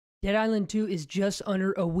Dead Island 2 is just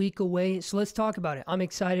under a week away, so let's talk about it. I'm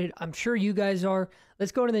excited. I'm sure you guys are.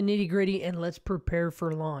 Let's go to the nitty gritty and let's prepare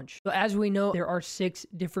for launch. So as we know, there are 6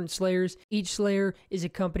 different Slayers. Each Slayer is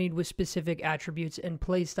accompanied with specific attributes and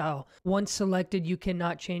playstyle. Once selected, you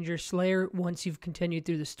cannot change your Slayer once you've continued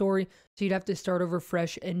through the story, so you'd have to start over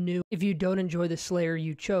fresh and new if you don't enjoy the Slayer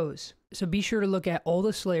you chose. So be sure to look at all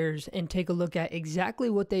the Slayers and take a look at exactly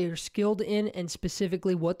what they are skilled in and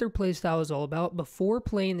specifically what their playstyle is all about before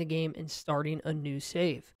playing the game and starting a new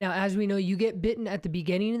save. Now, as we know, you get bitten at the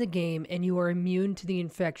beginning of the game and you are immune to the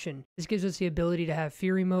infection. This gives us the ability to have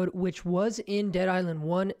Fury Mode, which was in Dead Island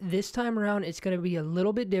 1. This time around, it's going to be a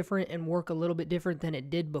little bit different and work a little bit different than it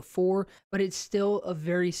did before, but it's still a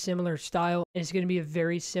very similar style and it's going to be a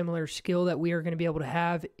very similar skill that we are going to be able to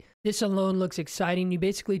have. This alone looks exciting. You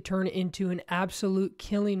basically turn into an absolute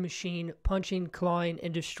killing machine, punching, clawing,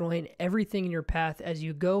 and destroying everything in your path as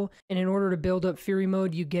you go. And in order to build up Fury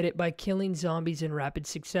Mode, you get it by killing zombies in rapid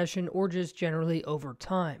succession or just generally over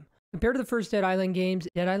time. Compared to the first Dead Island games,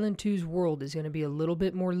 Dead Island 2's world is going to be a little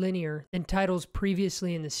bit more linear than titles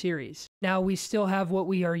previously in the series. Now, we still have what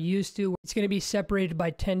we are used to. It's going to be separated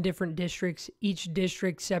by 10 different districts, each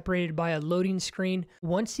district separated by a loading screen.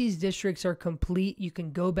 Once these districts are complete, you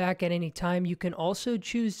can go back at any time. You can also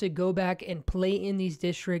choose to go back and play in these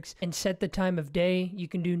districts and set the time of day. You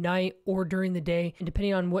can do night or during the day, and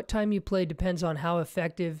depending on what time you play depends on how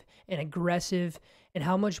effective and aggressive and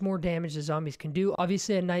how much more damage the zombies can do.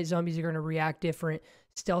 Obviously, at night, zombies are going to react different.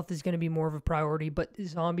 Stealth is going to be more of a priority, but the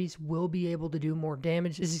zombies will be able to do more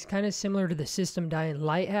damage. This is kind of similar to the system Dying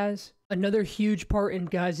Light has. Another huge part, and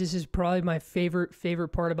guys, this is probably my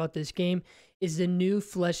favorite part about this game, is the new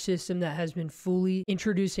flesh system that has been fully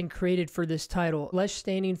introduced and created for this title. Flesh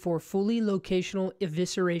standing for Fully Locational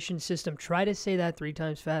Evisceration System. Try to say that 3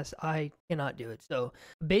 times fast. I cannot do it. So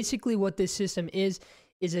basically what this system is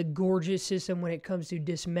a gorgeous system when it comes to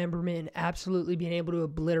dismemberment and absolutely being able to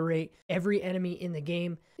obliterate every enemy in the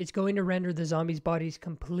game. It's going to render the zombies' bodies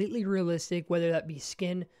completely realistic, whether that be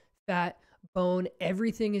skin, fat, bone,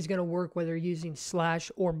 everything is going to work, whether using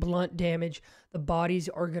slash or blunt damage. The bodies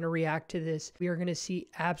are going to react to this. We are going to see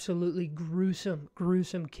absolutely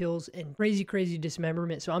gruesome kills and crazy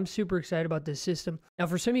dismemberment. So I'm super excited about this system. Now,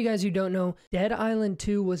 for some of you guys who don't know, Dead Island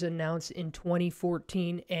 2 was announced in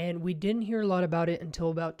 2014, and we didn't hear a lot about it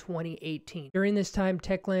until about 2018. During this time,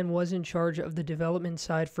 Techland was in charge of the development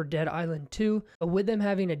side for Dead Island 2, but with them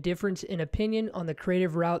having a difference in opinion on the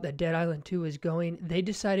creative route that Dead Island 2 is going, they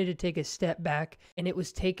decided to take a step back, and it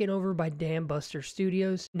was taken over by Dam Buster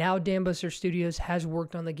Studios. Now, Dam Buster Studios has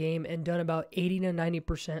worked on the game and done about 80 to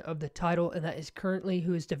 90% of the title, and that is currently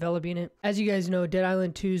who is developing it. As you guys know, Dead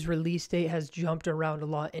Island 2's release date has jumped around a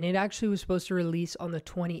lot, and it actually was supposed to release on the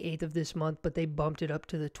 28th of this month, but they bumped it up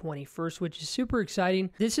to the 21st, which is super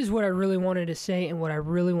exciting. This is what I really wanted to say and what I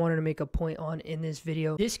really wanted to make a point on in this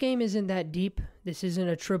video. This game isn't that deep. This isn't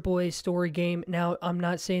a AAA story game. Now, I'm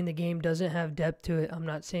not saying the game doesn't have depth to it. I'm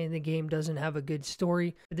not saying the game doesn't have a good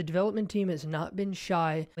story. But the development team has not been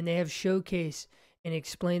shy when they have showcased and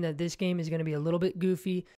explain that this game is going to be a little bit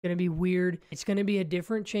goofy, going to be weird. It's going to be a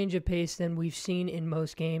different change of pace than we've seen in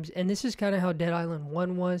most games. And this is kind of how Dead Island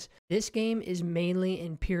 1 was. This game is mainly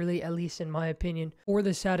and purely, at least in my opinion, for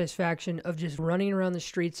the satisfaction of just running around the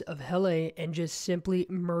streets of LA and just simply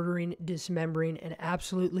murdering, dismembering, and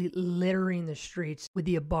absolutely littering the streets with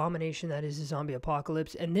the abomination that is the zombie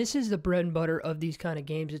apocalypse. And this is the bread and butter of these kind of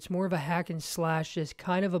games. It's more of a hack and slash, just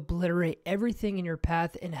kind of obliterate everything in your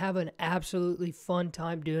path and have an absolutely fun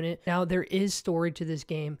time doing it. Now, there is story to this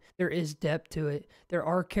game. There is depth to it. There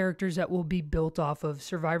are characters that will be built off of,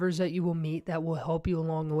 survivors that you will meet that will help you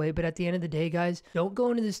along the way. But at the end of the day, guys, don't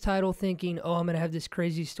go into this title thinking, oh, I'm going to have this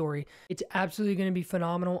crazy story. It's absolutely going to be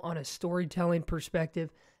phenomenal on a storytelling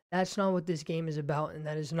perspective. That's not what this game is about, and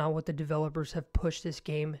that is not what the developers have pushed this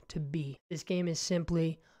game to be. This game is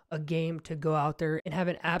simply a game to go out there and have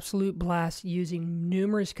an absolute blast using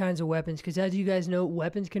numerous kinds of weapons, because as you guys know,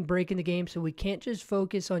 weapons can break in the game, so we can't just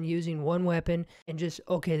focus on using one weapon and just,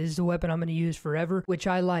 okay, this is the weapon I'm going to use forever, which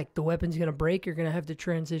I like. The weapon's going to break, you're going to have to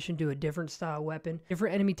transition to a different style weapon.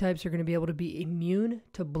 Different enemy types are going to be able to be immune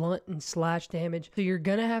to blunt and slash damage, so you're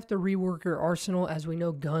going to have to rework your arsenal. As we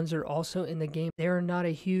know, guns are also in the game. They are not a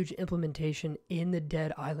huge implementation in the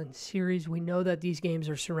Dead Island series. We know that these games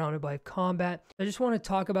are surrounded by combat. I just want to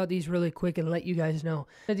talk about about these really quick and let you guys know.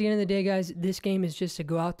 At the end of the day, guys, this game is just to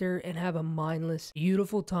go out there and have a mindless,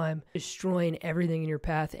 beautiful time destroying everything in your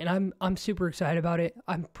path. And I'm super excited about it.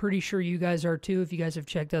 I'm pretty sure you guys are too if you guys have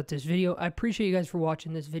checked out this video. I appreciate you guys for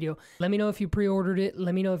watching this video. Let me know if you pre-ordered it.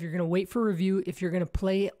 Let me know if you're going to wait for review, if you're going to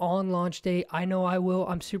play it on launch day. I know I will.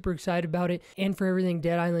 I'm super excited about it. And for everything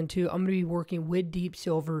Dead Island 2, I'm going to be working with Deep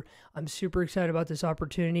Silver. I'm super excited about this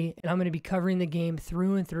opportunity, and I'm going to be covering the game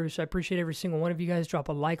through and through. So I appreciate every single one of you guys. Drop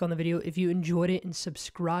a like on the video if you enjoyed it, and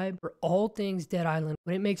subscribe for all things Dead Island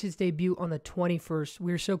when it makes its debut on the 21st.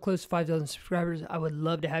 We're so close to 5,000 subscribers. I would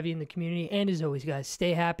love to have you in the community. And as always, guys,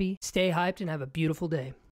 stay happy, stay hyped, and have a beautiful day.